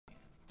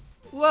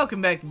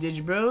Welcome back to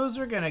Digi Bros.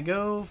 We're gonna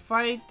go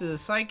fight the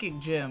psychic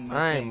gym.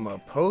 I'm a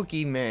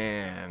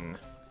Pokemon.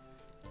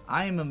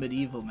 I'm a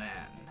medieval man.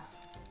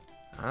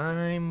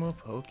 I'm a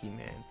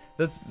Pokemon.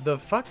 The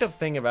fucked up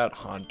thing about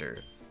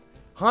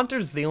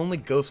Haunter's the only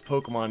ghost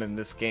Pokemon in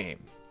this game.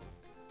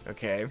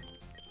 Okay?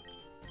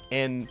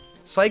 And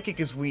Psychic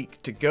is weak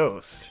to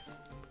Ghost.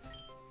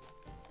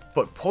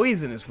 But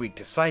Poison is weak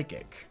to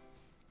Psychic.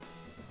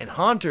 And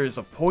Haunter is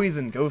a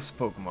Poison Ghost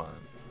Pokemon.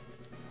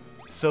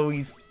 So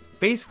he's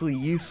basically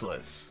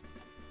useless.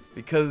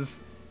 Because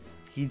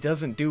he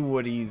doesn't do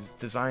what he's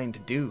designed to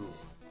do.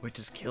 Which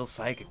is kill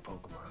Psychic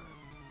Pokemon.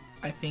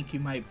 I think you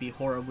might be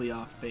horribly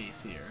off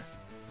base here.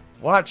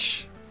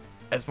 Watch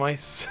as my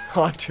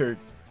Haunter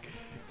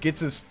gets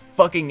his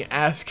fucking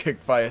ass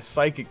kicked by a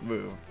Psychic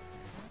move.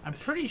 I'm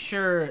pretty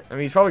sure... I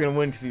mean, he's probably gonna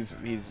win because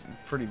he's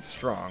pretty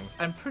strong.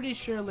 I'm pretty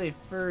sure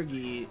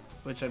LeafGreen,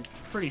 which I'm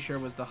pretty sure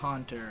was the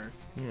Haunter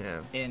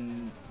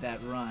in that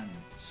run,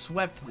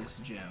 swept this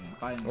gym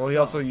by himself. Well, he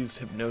also used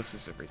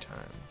Hypnosis every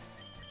time.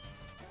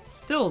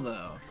 Still,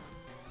 though.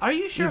 Are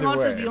you sure Either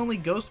Haunter's way. the only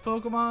ghost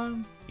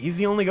Pokemon? He's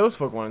the only Ghost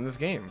Pokemon in this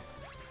game.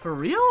 For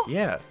real?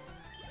 Yeah.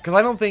 Because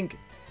I don't think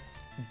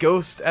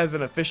Ghost as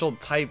an official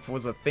type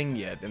was a thing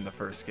yet in the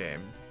first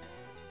game.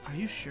 Are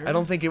you sure? I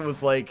don't think it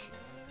was like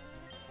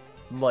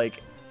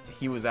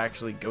he was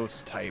actually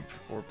Ghost type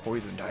or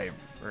Poison type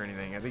or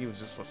anything. I think it was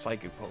just a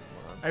Psychic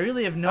Pokemon. I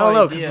really have I no don't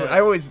know, idea. because I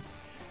always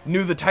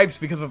knew the types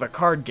because of the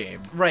card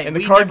game. Right, And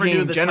the we card never knew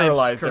game the types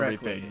generalized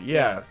correctly. everything.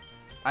 Yeah.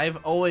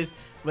 I've always,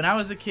 when I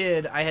was a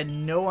kid, I had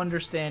no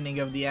understanding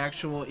of the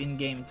actual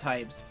in-game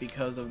types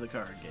because of the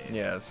card game.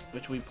 Yes.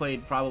 Which we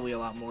played probably a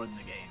lot more than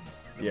the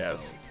games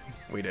Yes. themselves.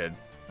 We did.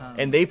 And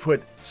And they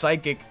put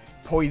Psychic,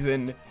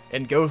 Poison,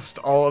 and Ghost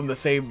all in the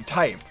same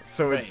type,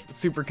 so it's Right.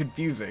 super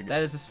confusing.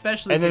 that is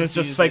especially And then it's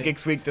just confusing.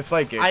 Psychic's weak to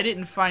Psychic. I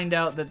didn't find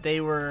out that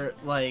they were,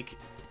 like...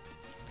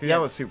 See, yeah,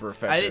 that was super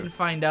effective. I didn't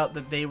find out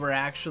that they were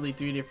actually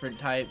 3 different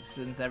types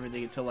and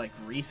everything until, like,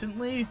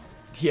 recently.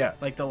 Yeah.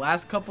 Like, the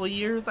last couple of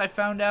years I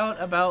found out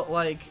about,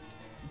 like,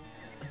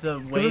 the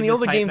way Because in the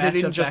older type games, they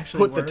didn't matchups just actually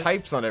put the work.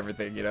 types on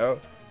everything, you know?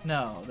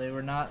 No, they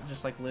were not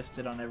just, like,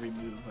 listed on every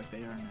move like they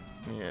are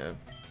now. Yeah.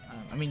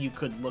 I mean, you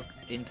could look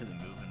into the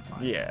move and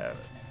find Yeah. it.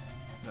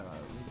 Dumb.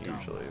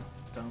 Usually.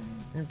 Dumb.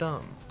 You're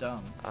dumb.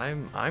 Dumb.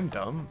 I'm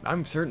dumb.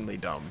 I'm certainly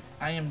dumb.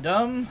 I am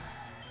dumb.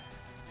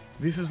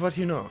 This is what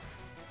you know.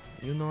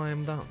 You know I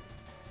am dumb.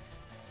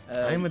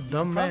 I'm a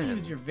dumb you probably man.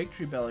 use your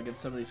victory bell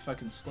against some of these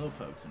fucking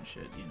slowpokes and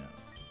shit, you know.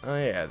 Oh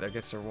yeah, that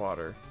gets their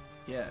water.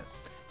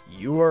 Yes.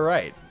 You are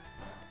right.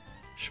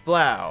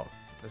 Splow.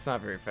 That's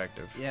not very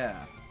effective. Yeah.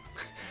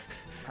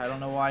 I don't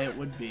know why it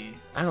would be.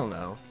 I don't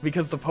know.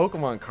 Because the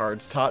Pokemon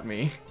cards taught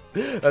me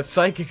that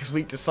Psychic is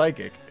weak to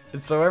Psychic.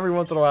 And so every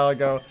once in a while I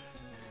go,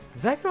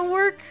 is that gonna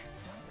work?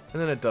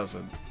 And then it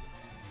doesn't.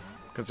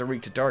 Because they're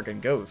weak to Dark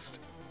and Ghost.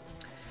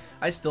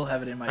 I still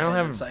have it in my I don't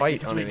head have that a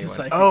Bite Psychic is on weak to anyone.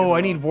 Psychic Oh, as I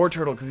well. need War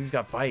Turtle because he's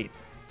got Bite.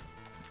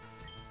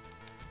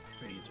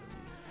 Razor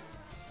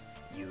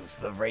Leaf. Use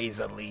the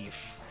Razor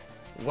Leaf.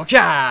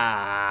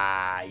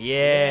 Watcha!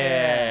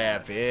 Yeah,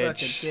 bitch. Suck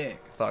a dick.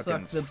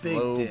 Fucking Suck the big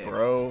slow, dick.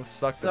 bro.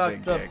 Suck Suck the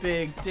the big dick.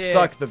 big dick.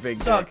 Suck the big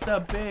Suck dick. the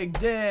big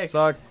dick.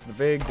 Suck the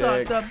big Suck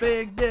dick. the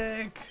big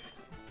dick.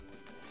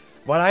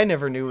 What I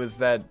never knew is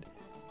that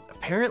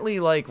apparently,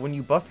 like, when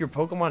you buff your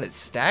Pokemon, it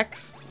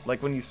stacks.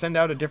 Like, when you send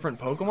out a different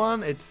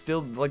Pokemon, it's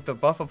still, like, the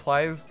buff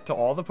applies to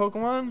all the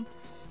Pokemon?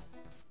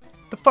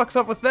 The fuck's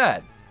up with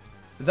that?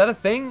 Is that a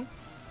thing?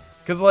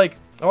 Because, like,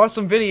 I watched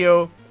some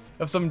video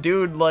of some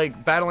dude,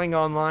 like, battling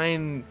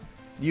online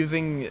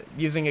using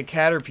a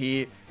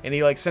Caterpie, and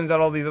he, like, sends out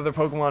all these other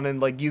Pokemon and,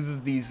 like, uses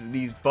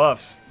these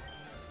buffs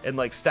and,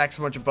 like, stacks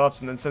a bunch of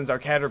buffs and then sends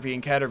out Caterpie,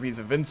 and Caterpie's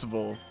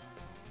invincible.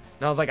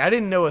 And I was like, I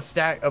didn't know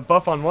a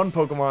buff on one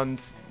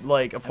Pokemon,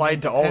 like,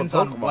 applied to all the Depends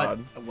on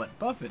Pokemon. what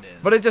buff it is.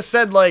 But it just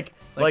said, like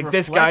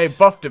this guy reflect?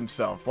 buffed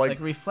himself. like Like,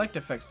 reflect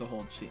affects the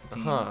whole team.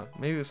 huh,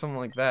 maybe it was something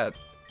like that.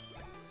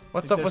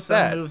 What's Like, up with there's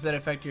some that? moves that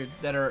affect your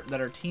that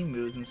are team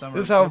moves and some.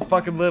 This is are how Pokemon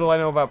fucking moves. little I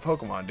know about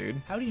Pokemon, dude.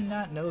 How do you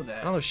not know that?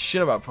 I don't know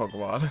shit about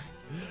Pokemon.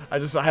 I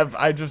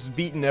just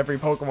beaten every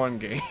Pokemon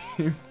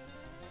game.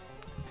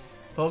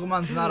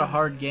 Pokemon's not a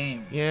hard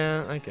game.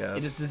 Yeah, I guess.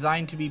 It is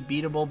designed to be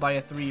beatable by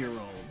a 3-year-old.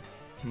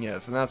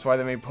 Yes, and that's why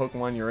they made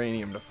Pokemon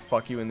Uranium, to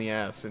fuck you in the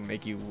ass and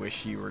make you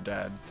wish you were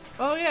dead.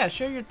 Oh yeah,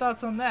 share your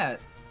thoughts on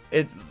that.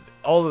 It's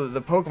all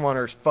the Pokemon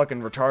are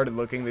fucking retarded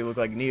looking. They look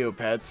like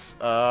Neopets.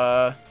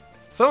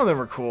 Some of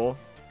them are cool.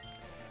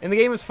 And the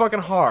game is fucking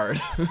hard.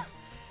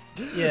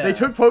 Yeah. They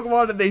took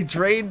Pokemon and they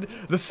drained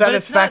the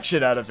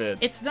satisfaction out of it.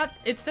 It's not.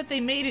 It's that they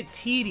made it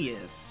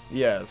tedious.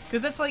 Yes.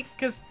 Because that's like,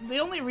 because the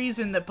only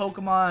reason that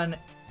Pokemon,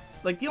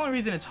 like the only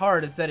reason it's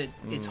hard is that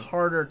it's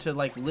harder to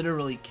like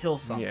literally kill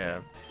something. Yeah.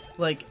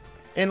 Like,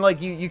 And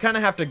like you kind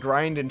of have to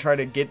grind and try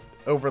to get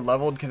over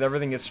leveled because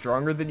everything is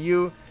stronger than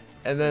you.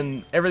 and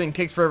then everything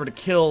takes forever to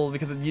kill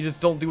because you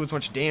just don't do as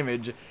much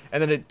damage,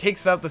 and then it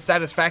takes out the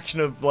satisfaction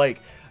of,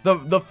 like, the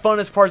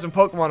funnest parts in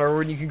Pokemon are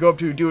when you can go up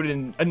to do it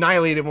and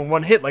annihilate it in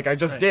one hit, like I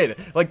just did.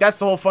 Like, that's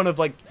the whole fun of,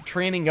 like,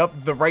 training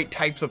up the right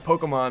types of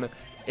Pokemon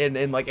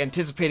and like,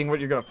 anticipating what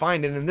you're gonna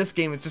find. And in this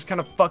game, it's just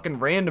kind of fucking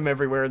random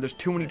everywhere. There's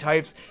too many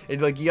types,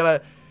 and, like, you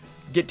gotta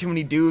get too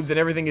many dudes, and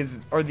everything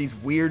are these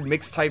weird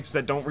mixed types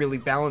that don't really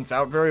balance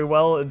out very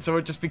well, and so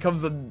it just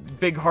becomes a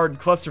big, hard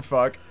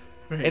clusterfuck.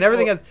 Right. And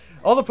everything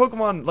all the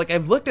Pokemon, like,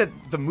 I've looked at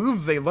the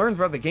moves they learn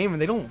throughout the game, and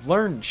they don't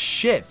learn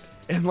shit.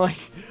 And, like,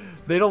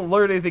 they don't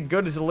learn anything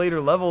good until later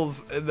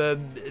levels, and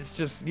then it's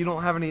just, you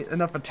don't have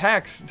enough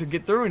attacks to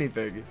get through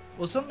anything.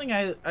 Well, something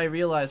I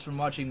realized from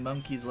watching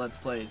Monkey's Let's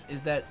Plays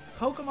is that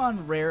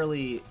Pokemon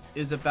rarely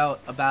is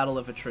about a battle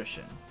of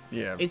attrition.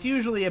 Yeah. It's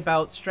usually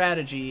about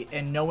strategy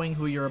and knowing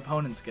who your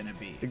opponent's gonna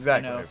be.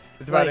 Exactly. You know?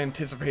 It's about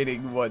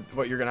anticipating what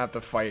you're gonna have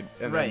to fight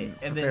and then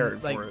preparing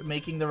for it. Like,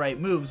 making the right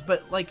moves.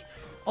 But, like,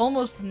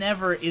 almost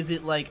never is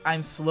it like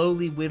I'm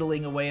slowly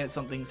whittling away at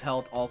something's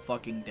health all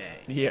fucking day.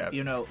 Yeah.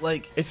 You know,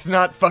 like... It's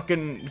not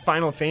fucking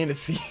Final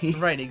Fantasy.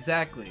 Right,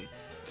 exactly.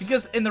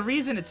 And the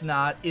reason it's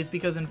not is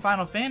because in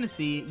Final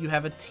Fantasy, you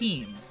have a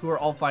team who are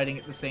all fighting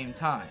at the same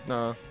time.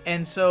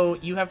 And so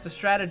you have to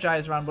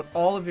strategize around what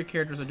all of your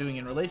characters are doing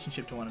in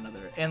relationship to one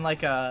another. And,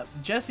 like,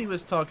 Jesse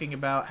was talking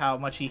about how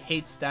much he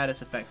hates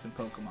status effects in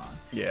Pokemon.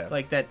 Yeah.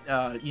 Like that,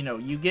 you know,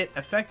 you get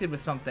affected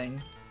with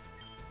something,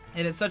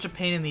 and it's such a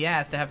pain in the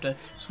ass to have to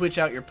switch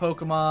out your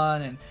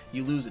Pokemon, and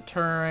you lose a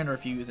turn, or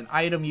if you use an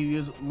item,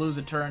 you lose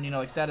a turn. You know,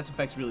 like, status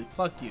effects really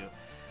fuck you.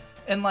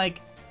 And,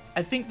 like,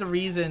 I think the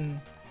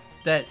reason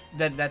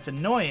that's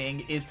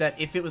annoying is that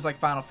if it was like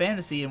Final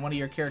Fantasy and one of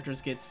your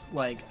characters gets,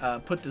 like,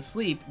 put to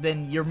sleep,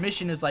 then your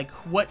mission is like,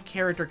 what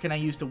character can I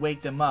use to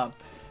wake them up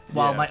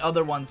while my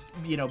other ones,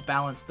 you know,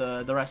 balance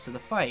the rest of the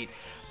fight.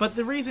 But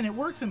the reason it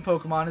works in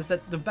Pokemon is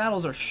that the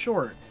battles are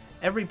short.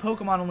 Every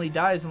Pokemon only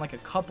dies in, like, a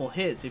couple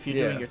hits if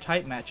you're doing your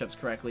type matchups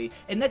correctly,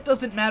 and that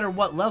doesn't matter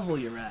what level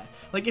you're at.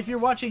 Like, if you're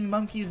watching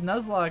Monkey's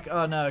Nuzlocke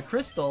on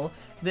Crystal,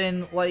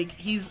 then, like,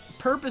 he's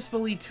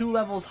purposefully 2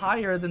 levels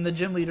higher than the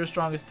gym leader's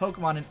strongest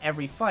Pokemon in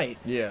every fight.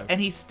 Yeah. And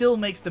he still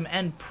makes them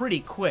end pretty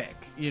quick,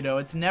 you know?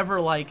 It's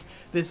never, like,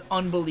 this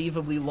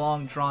unbelievably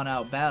long,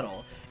 drawn-out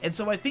battle. And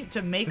so I think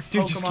to make this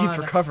dude just keeps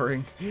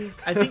recovering.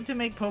 I think to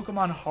make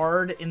Pokemon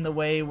hard in the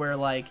way where,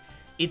 like,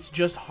 it's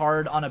just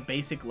hard on a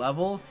basic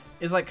level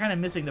is, like, kind of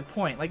missing the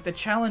point. Like, the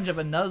challenge of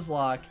a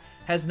Nuzlocke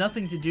has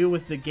nothing to do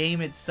with the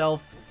game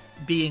itself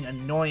being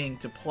annoying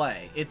to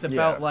play. It's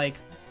about, like,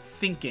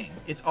 thinking.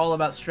 It's all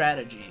about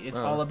strategy. It's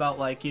all about,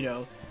 like, you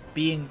know,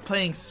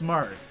 playing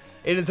smart.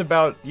 It is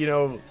about, you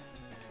know,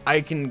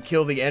 I can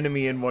kill the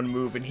enemy in one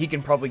move, and he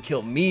can probably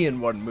kill me in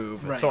one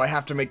move, so I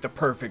have to make the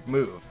perfect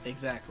move.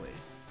 Exactly.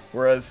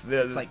 Whereas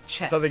it's like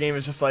chess. This other game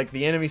is just like,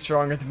 the enemy's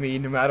stronger than me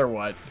no matter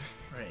what.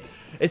 Right.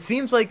 It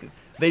seems like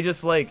they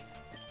just, like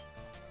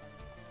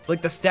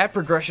the stat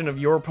progression of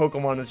your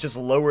Pokemon is just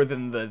lower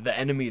than the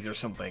enemies or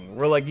something.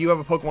 Where, like, you have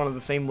a Pokemon at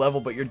the same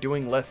level, but you're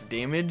doing less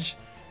damage,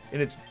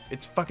 and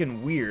it's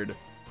fucking weird.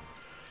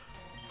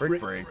 Brick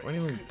Break. What do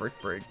you mean Brick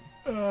Break?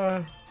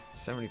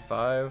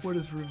 75. What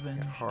is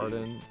Revenge?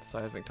 Harden.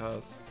 Seismic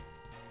Toss.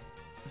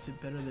 Is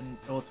it better than...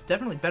 Oh, it's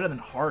definitely better than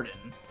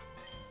Harden.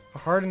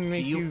 Harden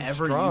makes you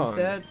ever strong. Use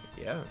that?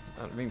 Yeah.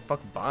 I mean,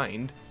 fuck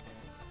Bind.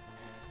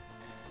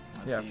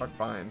 Yeah, fuck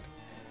Bind.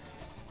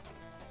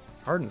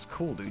 Harden's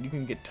cool, dude. You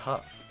can get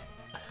tough.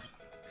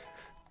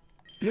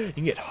 You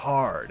can get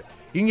hard.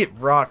 You can get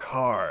rock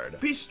hard.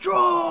 Be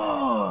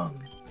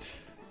strong!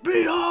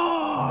 Be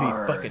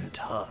hard! Be fucking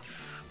tough.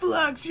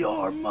 Flex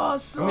your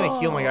muscles! I'm gonna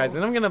heal my guys,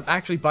 and I'm gonna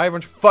actually buy a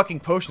bunch of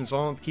fucking potions so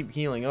I don't keep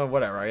healing. Oh,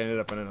 whatever. I ended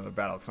up in another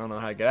battle because I don't know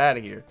how to get out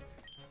of here.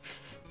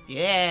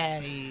 Yeah.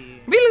 You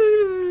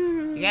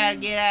gotta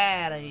get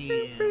out of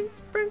here.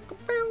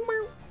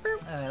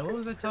 What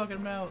was I talking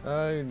about?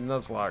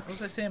 Nuzlocke. What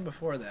was I saying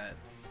before that?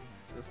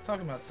 I was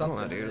talking about something.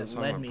 I don't know, dude. That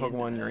led me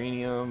Pokemon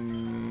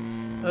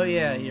Uranium. Oh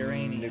yeah,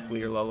 Uranium.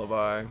 Nuclear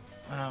Lullaby.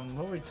 What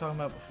were we talking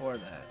about before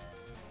that?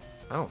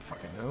 I don't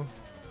fucking know.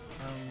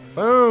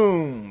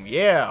 Boom!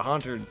 Yeah,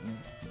 Haunter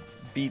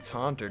beats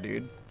Haunter,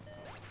 dude.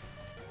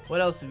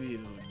 What else have you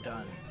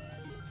done?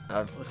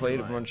 I've played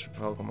a bunch of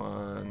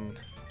Pokemon.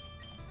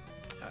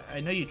 I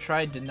know you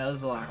tried to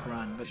Nuzlocke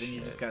run, but then you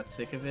just got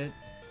sick of it.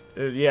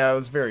 Yeah, it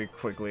was very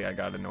quickly I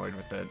got annoyed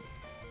with it.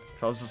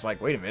 I was just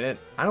like, wait a minute,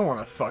 I don't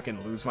want to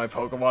fucking lose my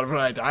Pokemon when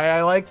I die.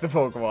 I like the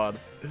Pokemon.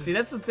 See,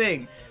 that's the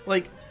thing.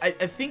 Like, I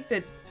think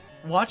that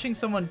watching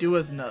someone do a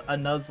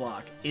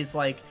Nuzlocke is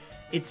like,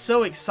 it's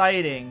so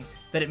exciting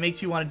that it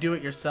makes you want to do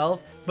it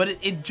yourself. But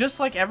it just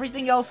like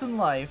everything else in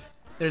life,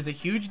 there's a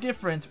huge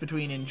difference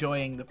between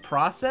enjoying the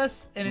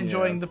process and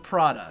enjoying the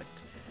product.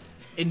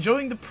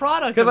 enjoying the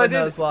product of a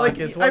Nuzlocke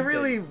is one I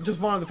really just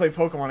wanted to play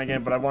Pokemon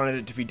again, but I wanted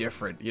it to be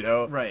different, you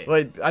know? Right.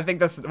 Like, I think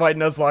that's why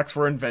Nuzlocks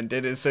were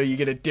invented, is so you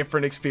get a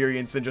different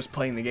experience than just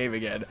playing the game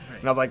again. Right.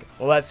 And I was like,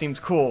 well, that seems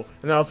cool.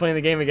 And then I was playing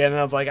the game again, and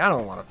I was like, I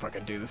don't want to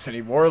fucking do this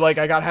anymore. Like,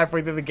 I got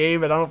halfway through the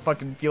game, and I don't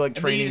fucking feel like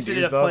training dudes up. And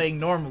then you just ended up playing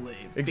normally.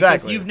 Exactly.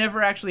 Because you've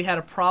never actually had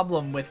a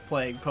problem with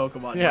playing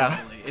Pokemon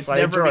normally. It's so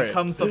never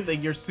become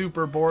something you're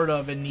super bored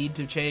of and need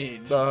to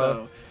change.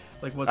 So,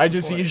 like, what's I the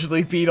just point?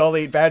 usually beat all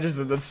 8 badges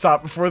and then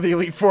stop before the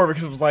Elite Four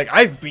because it was like,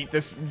 I've beat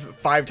this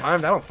 5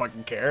 times. I don't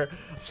fucking care.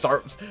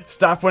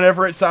 Stop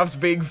whenever it stops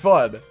being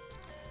fun.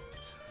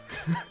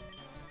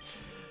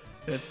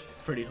 It's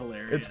pretty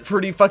hilarious. It's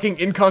pretty fucking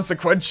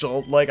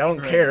inconsequential. Like, I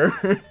don't care.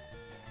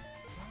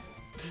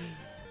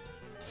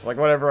 It's like,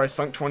 whatever, I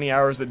sunk 20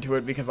 hours into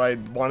it because I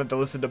wanted to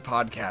listen to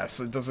podcasts.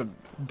 It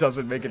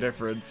doesn't make a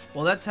difference.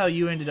 Well, that's how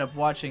you ended up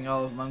watching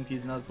all of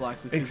Monkey's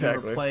Nuzlocke, is because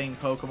you were playing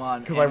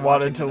Pokemon. Because I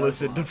wanted to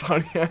listen to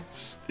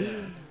podcasts.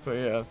 But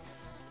yeah.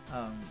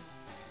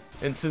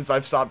 And since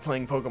I've stopped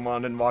playing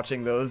Pokemon and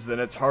watching those, then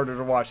it's harder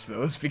to watch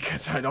those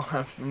because I'm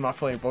not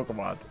playing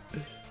Pokemon.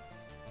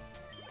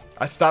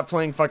 I stopped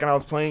playing I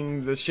was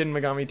playing the Shin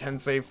Megami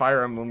Tensei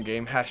Fire Emblem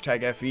game,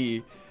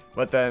 #FE,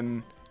 but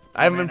then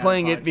I haven't been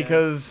playing it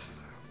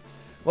because,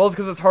 well, it's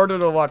because it's harder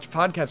to watch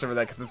podcasts over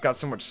that because it's got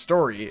so much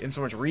story and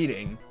so much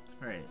reading.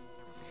 Right.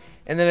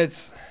 And then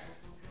it's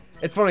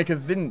funny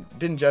because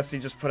didn't Jesse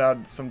just put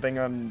out something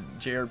on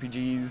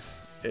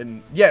JRPGs?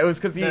 And yeah, it was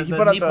because he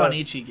put out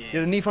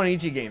the Nippon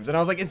Ichi games, and I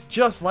was like, it's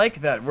just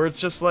like that, where it's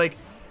just like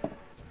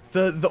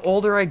the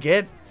older I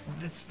get,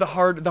 it's the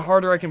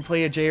harder I can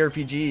play a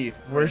JRPG,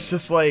 where it's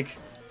just like,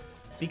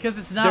 because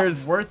it's not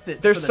worth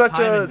it. There's for the such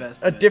time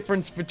a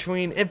difference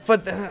between it,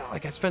 but then,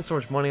 like, I spent so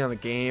much money on the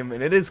game,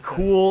 and it is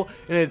cool,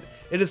 and it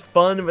is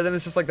fun, but then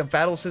it's just like the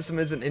battle system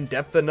isn't in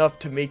depth enough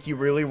to make you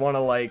really want to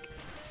like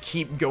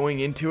keep going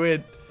into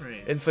it.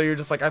 Right. And so you're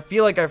just like, I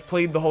feel like I've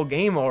played the whole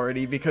game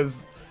already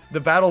because the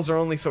battles are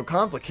only so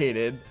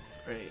complicated.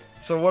 Right.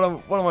 So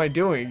what am I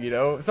doing, you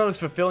know? It's not as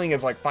fulfilling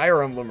as like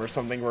Fire Emblem or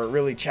something where it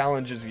really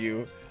challenges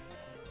you.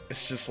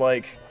 It's just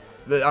like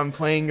that I'm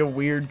playing a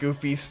weird,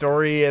 goofy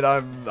story and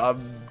I'm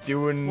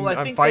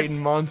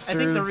fighting monsters. I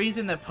think the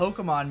reason that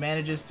Pokemon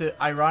manages to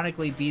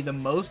ironically be the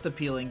most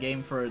appealing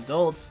game for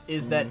adults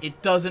is that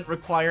it doesn't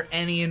require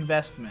any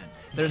investment.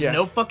 There's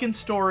no fucking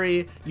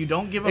story. You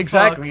don't give a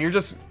fuck. You're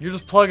just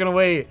plugging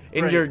away,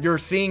 and you're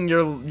seeing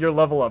your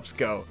level ups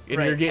go,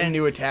 and you're getting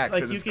new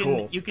attacks, and it's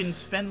cool. You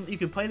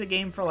can play the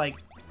game for like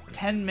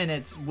 10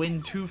 minutes,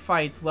 win 2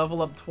 fights,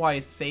 level up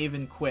twice, save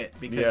and quit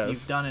because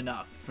you've done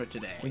enough for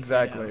today.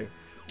 Exactly. You know?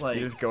 Like,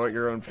 you just go at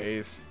your own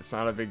pace. It's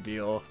not a big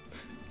deal.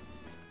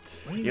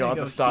 You don't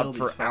have to stop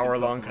for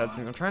hour-long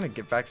cutscenes. I'm trying to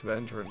get back to the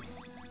entrance.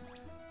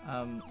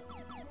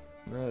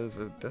 Is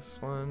it this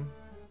one?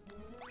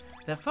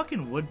 That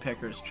fucking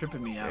woodpecker is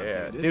tripping me out,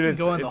 dude. Dude, it's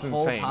going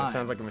insane. Time. It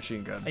sounds like a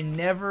machine gun. I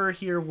never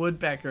hear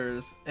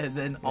woodpeckers, and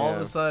then all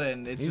of a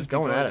sudden, it's He's just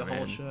going at it, the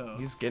whole man. show.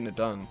 He's getting it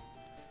done.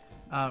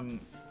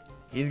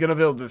 He's gonna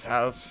build this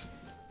house.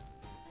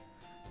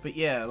 But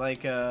yeah,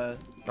 like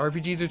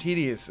RPGs are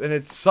tedious, and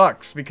it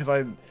sucks because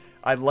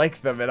I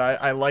like them, and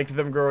I liked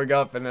them growing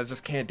up, and I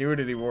just can't do it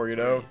anymore, you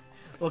know?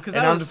 Well,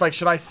 I'm just like,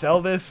 should I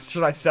sell this?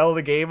 Should I sell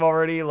the game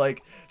already?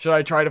 Like, should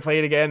I try to play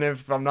it again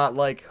if I'm not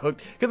like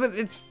hooked? Because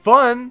it's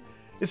fun.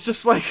 It's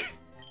just like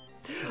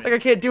I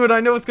can't do it.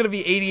 I know it's gonna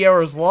be 80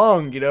 hours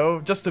long, you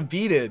know, just to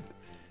beat it.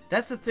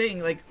 That's the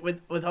thing. Like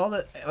with all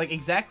the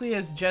exactly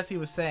as Jesse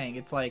was saying,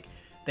 it's like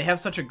they have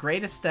such a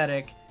great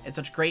aesthetic and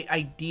such great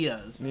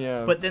ideas.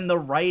 Yeah. But then the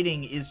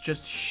writing is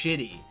just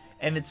shitty.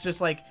 And it's just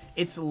like,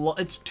 it's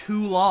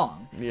too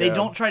long. Yeah. They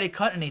don't try to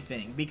cut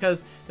anything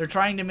because they're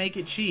trying to make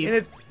it cheap. And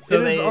it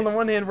is on the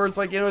one hand where it's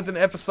like, you know, it's an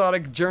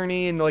episodic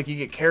journey and like you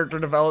get character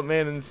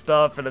development and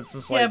stuff, and it's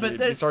just like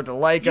you start to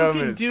like them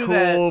and it's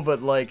cool,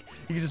 but like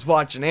you can just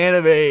watch an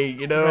anime,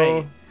 you know.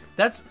 Right.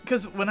 That's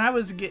because when I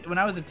was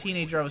a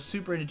teenager, I was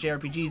super into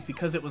JRPGs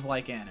because it was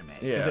like anime.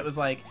 Because it was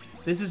like,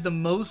 this is the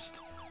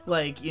most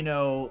like, you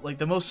know, like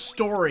the most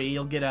story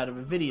you'll get out of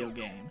a video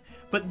game.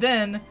 But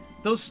then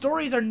those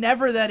stories are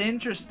never that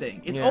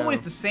interesting. It's always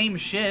the same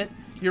shit.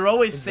 You're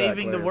always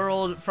saving the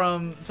world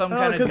from some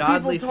kind of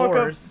godly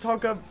force.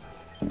 Talk up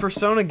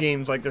Persona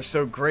games like they're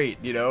so great,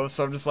 you know?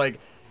 So I'm just like,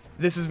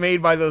 this is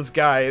made by those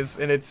guys,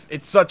 and it's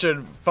such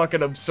a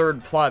fucking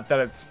absurd plot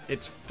that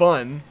it's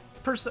fun.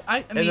 I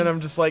mean, and then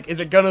I'm just like, is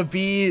it gonna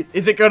be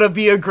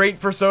a great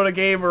Persona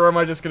game, or am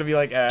I just gonna be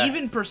like, eh?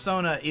 Even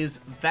Persona is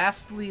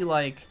vastly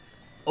like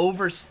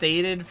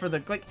overstated for the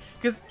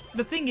because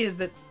the thing is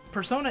that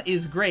Persona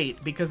is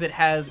great because it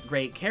has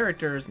great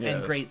characters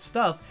and great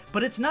stuff,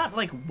 but it's not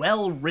like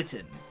well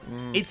written.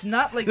 It's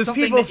not like There's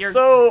something people that you're...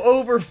 so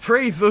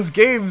overpraise those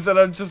games that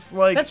I'm just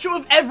like... That's true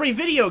of every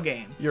video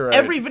game. You're right.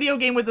 Every video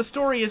game with a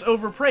story is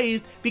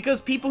overpraised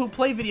because people who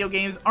play video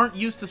games aren't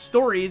used to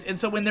stories, and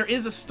so when there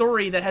is a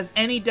story that has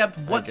any depth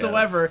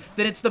whatsoever,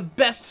 then it's the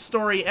best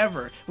story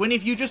ever. When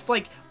if you just,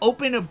 like,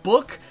 open a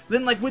book,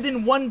 then, like,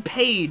 within one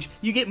page,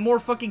 you get more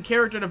fucking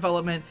character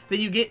development than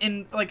you get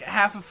in, like,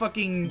 half a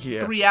fucking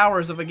 3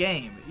 hours of a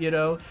game, you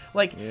know?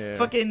 Like,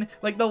 fucking,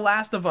 like, The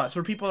Last of Us,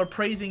 where people are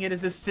praising it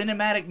as this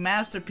cinematic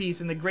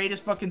masterpiece and the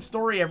greatest fucking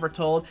story ever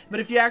told, but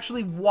if you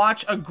actually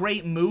watch a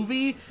great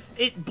movie,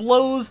 it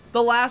blows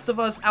The Last of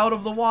Us out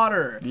of the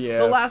water. Yeah.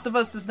 The Last of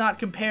Us does not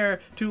compare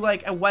to,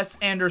 like, a Wes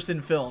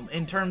Anderson film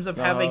in terms of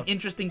having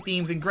interesting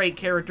themes and great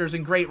characters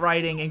and great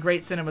writing and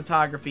great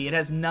cinematography. It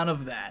has none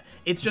of that.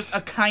 It's just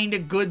a kind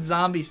of good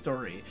zombie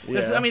story.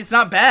 I mean, it's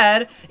not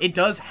bad. It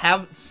does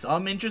have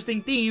some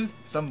interesting themes,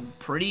 some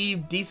pretty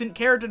decent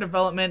character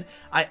development.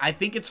 I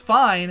think it's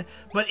fine,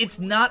 but it's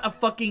not a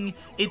fucking...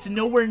 It's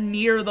nowhere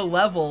near the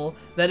level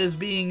that is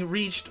being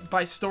reached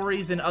by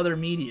stories in other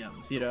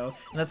mediums, you know?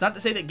 And that's not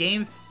to say that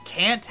games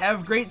can't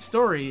have great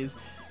stories,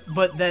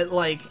 but that,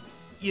 like,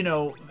 you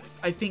know,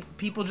 I think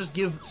people just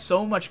give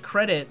so much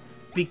credit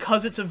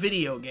because it's a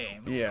video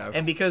game. Yeah.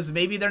 And because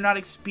maybe they're not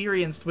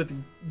experienced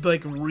with,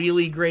 like,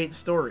 really great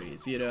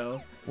stories, you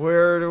know?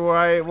 What do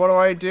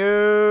I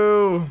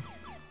do?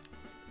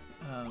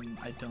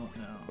 I don't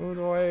know. Where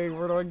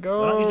do I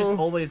go? Why don't you just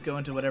always go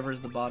into whatever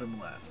is the bottom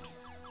left?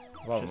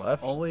 Bottom just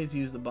left? Always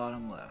use the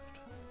bottom left.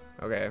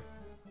 Okay.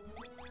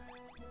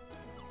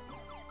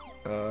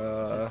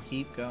 Just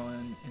keep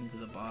going into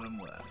the bottom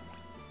left.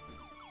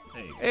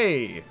 There you go.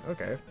 Hey,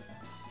 okay.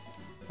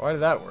 Why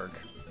did that work?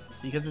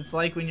 Because it's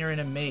like when you're in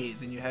a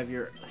maze and you have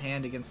your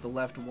hand against the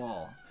left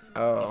wall.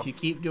 Oh. If you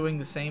keep doing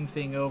the same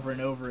thing over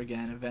and over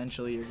again,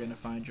 eventually you're gonna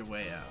find your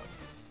way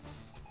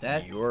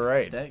out. You're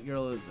right. That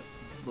girl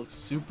looks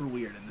super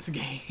weird in this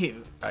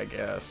game. I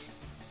guess.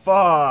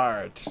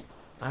 Fart.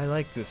 I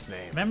like this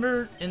name.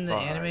 Remember in the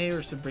anime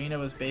where Sabrina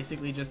was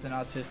basically just an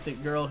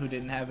autistic girl who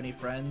didn't have any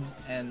friends,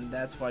 and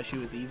that's why she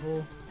was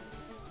evil?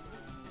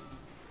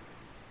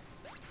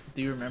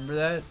 Do you remember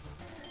that?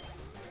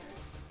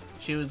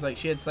 She was like,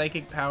 she had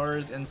psychic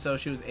powers, and so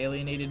she was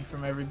alienated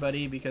from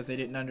everybody because they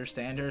didn't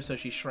understand her, so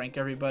she shrank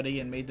everybody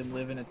and made them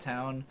live in a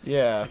town.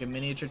 Yeah. Like a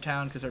miniature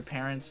town, because her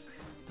parents,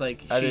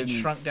 like, she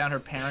shrunk down her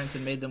parents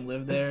and made them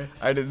live there.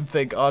 I didn't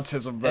think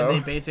autism, though.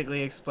 And they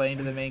basically explained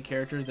to the main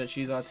characters that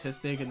she's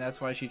autistic, and that's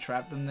why she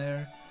trapped them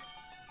there.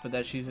 But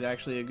that she's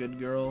actually a good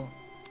girl.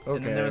 Okay.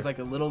 And then there was, like,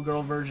 a little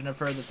girl version of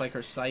her that's, like,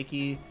 her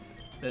psyche,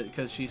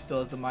 because she still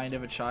has the mind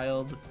of a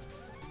child.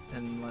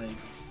 And, like...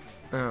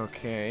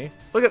 Okay.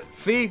 Look at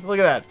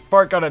that.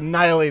 Fart got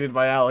annihilated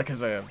by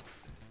Alakazam.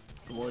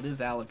 Well, it is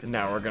Alakazam.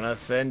 Now we're gonna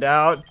send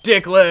out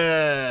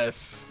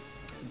Dickless.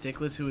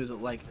 Dickless, who is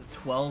like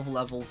 12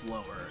 levels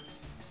lower.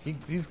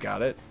 He's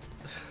got it.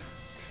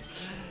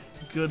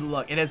 Good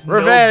luck. It has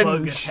Revenge. no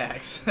bug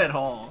attacks at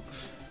all.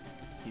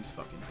 He's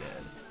fucking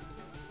dead.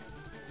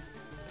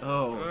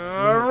 Oh.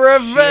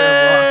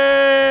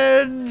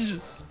 Revenge!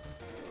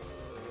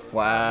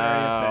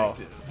 Wow.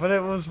 But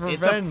it was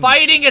revenge. It's a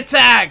fighting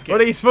attack!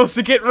 What are you supposed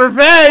to get?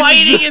 Revenge!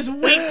 Fighting is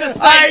weak to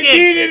psychic! I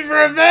needed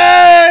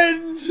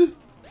revenge!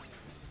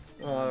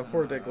 Oh,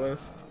 poor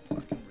Dickless.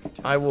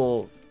 I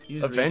will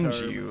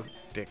avenge you,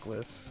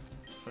 Dickless.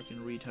 Fucking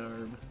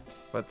retard.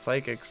 But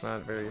psychic's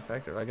not very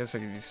effective. I guess I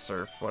could use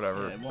surf,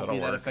 whatever. Yeah, it won't be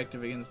that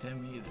effective against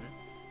him either.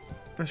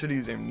 I should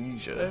use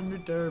amnesia. I'm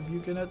retard.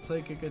 You cannot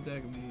psychic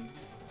attack me.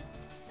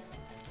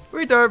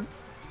 Retard!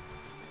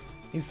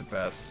 He's the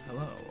best.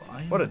 Hello,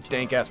 what a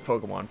dank-ass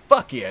Pokemon.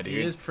 Fuck yeah, dude.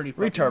 He is pretty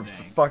fucking Retard's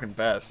the fucking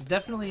best.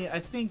 Definitely,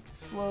 I think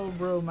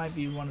Slowbro might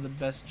be one of the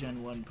best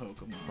Gen 1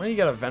 Pokemon. Why do you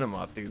got a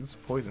Venomoth, dude? This is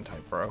poison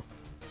type, bro.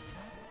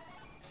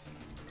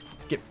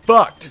 Get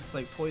fucked! It's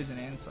like poison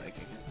and psychic,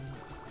 isn't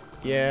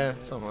it? Yeah,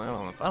 something. I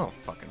don't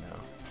fucking know.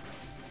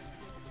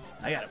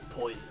 I got a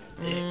poison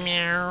dick.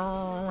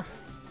 Meow.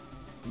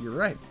 You're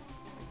right.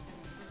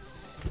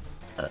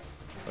 Look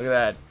at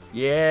that.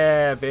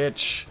 Yeah,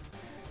 bitch.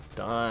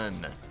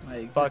 Done. My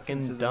existence fucking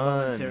is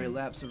done. A momentary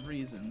lapse of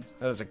reason.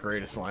 That is the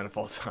greatest line of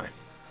all time.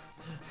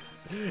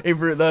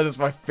 That is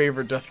my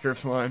favorite Death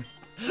Grips line.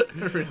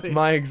 Really?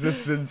 My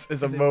existence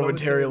is a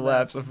momentary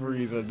lapse of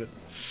reason.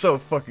 So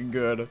fucking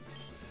good.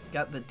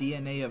 Got the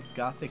DNA of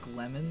Gothic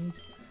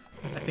Lemons.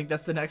 I think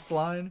that's the next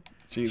line.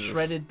 Jesus.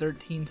 Shredded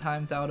 13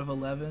 times out of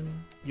 11.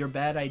 Your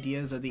bad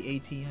ideas are the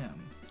ATM.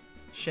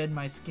 Shed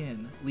my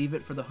skin. Leave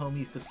it for the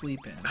homies to sleep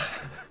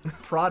in.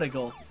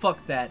 Prodigal.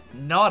 Fuck that.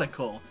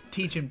 Nautical.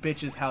 Teaching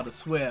bitches how to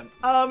swim.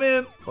 I'm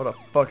in. What a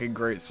fucking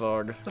great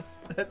song.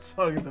 That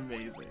song is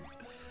amazing.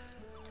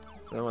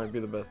 That might be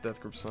the best Death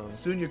Grip song.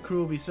 Soon your crew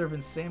will be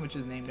serving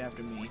sandwiches named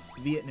after me.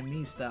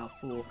 Vietnamese style,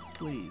 fool.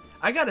 Please.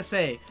 I gotta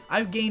say,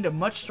 I've gained a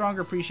much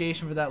stronger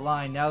appreciation for that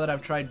line now that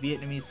I've tried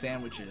Vietnamese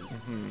sandwiches.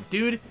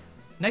 Dude,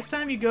 next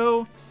time you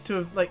go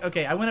to, like,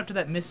 okay, I went up to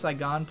that Miss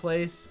Saigon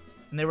place,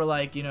 and they were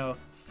like, you know,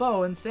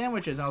 pho and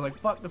sandwiches. And I was like,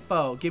 fuck the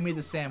pho. Give me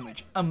the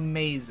sandwich.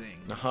 Amazing.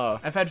 Uh-huh.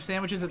 I've had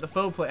sandwiches at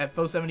the at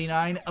Pho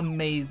 79.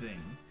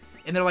 Amazing.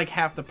 And they're like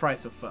half the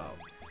price of pho.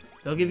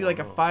 They'll give you like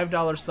a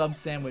 $5 sub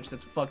sandwich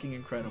that's fucking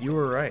incredible. You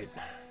were right.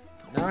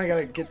 Now I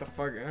gotta get the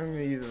fuck... I'm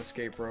gonna use an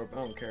escape rope. I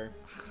don't care.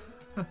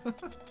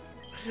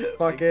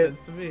 Fuck Makes it.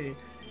 sense to me.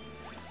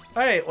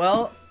 Alright,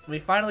 well, we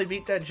finally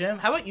beat that gym.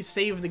 How about you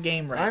save the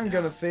game right I'm now?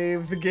 gonna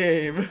save the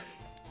game.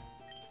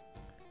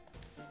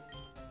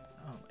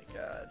 Oh my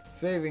god.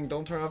 Saving,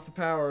 don't turn off the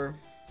power.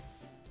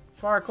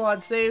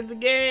 Farquaad saved the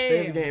game!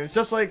 Save the game. It's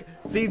just like...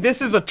 See,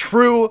 this is a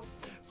true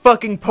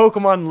fucking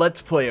Pokemon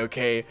Let's Play,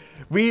 okay?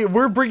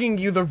 We're bringing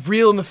you the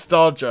real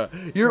nostalgia.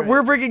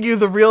 We're bringing you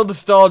the real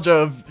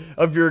nostalgia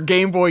of your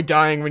Game Boy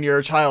dying when you're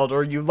a child,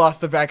 or you lost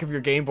the back of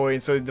your Game Boy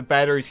and so the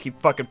batteries keep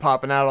fucking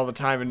popping out all the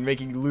time and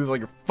making you lose all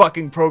your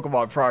fucking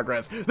Pokemon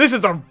progress. This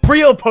is a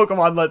real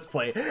Pokemon Let's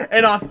Play,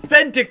 an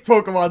authentic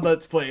Pokemon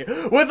Let's Play,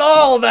 with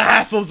all the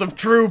hassles of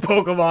true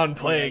Pokemon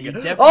playing,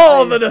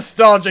 all the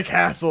nostalgic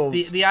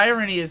hassles. The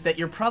irony is that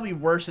you're probably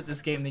worse at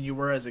this game than you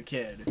were as a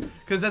kid.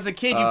 Because as a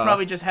kid, you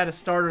probably just had a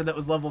starter that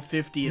was level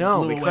 50 and no,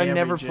 blew because away I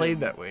never every gym.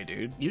 played that way,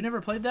 dude. You never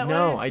played that way?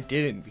 No, I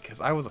didn't,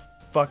 because I was a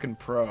fucking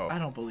pro. I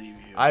don't believe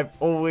you. I've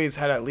always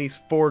had at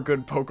least 4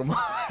 good Pokemon.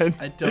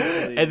 I don't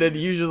believe And then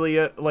usually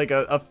like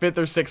a 5th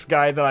or 6th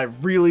guy that I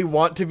really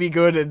want to be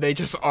good and they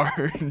just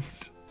aren't.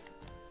 That's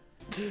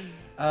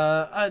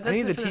I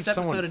need it to for teach this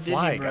someone episode of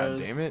fly, Digi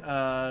Bros.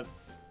 goddammit.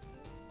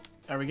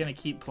 Are we gonna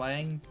keep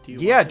playing? Do you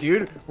Yeah, want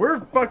to?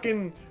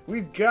 dude.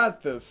 We've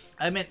got this.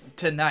 I meant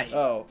tonight.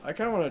 Oh, I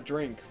kind of want to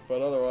drink,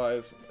 but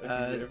otherwise,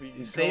 if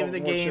you Save the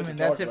game, and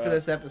that's it for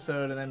this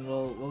episode, and then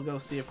we'll go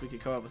see if we can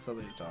come up with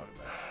something to talk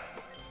about.